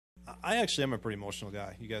I actually am a pretty emotional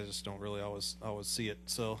guy. You guys just don't really always see it.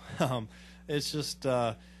 So it's just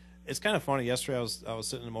it's kind of funny. Yesterday I was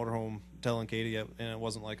sitting in the motorhome telling Katie, and it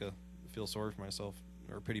wasn't like a feel sorry for myself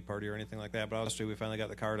or a pity party or anything like that. But yesterday we finally got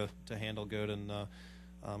the car to handle good, and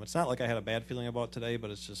it's not like I had a bad feeling about today,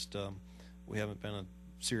 but it's just we haven't been a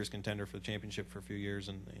serious contender for the championship for a few years,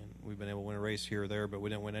 and we've been able to win a race here or there, but we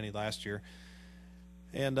didn't win any last year.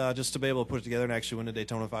 And just to be able to put it together and actually win the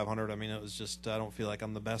Daytona 500, I mean, it was just, I don't feel like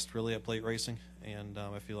I'm the best really at plate racing, and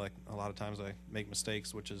I feel like a lot of times I make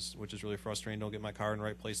mistakes, which is really frustrating. Don't get my car in the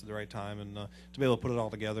right place at the right time, and to be able to put it all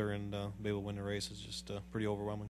together and be able to win the race is just pretty overwhelming.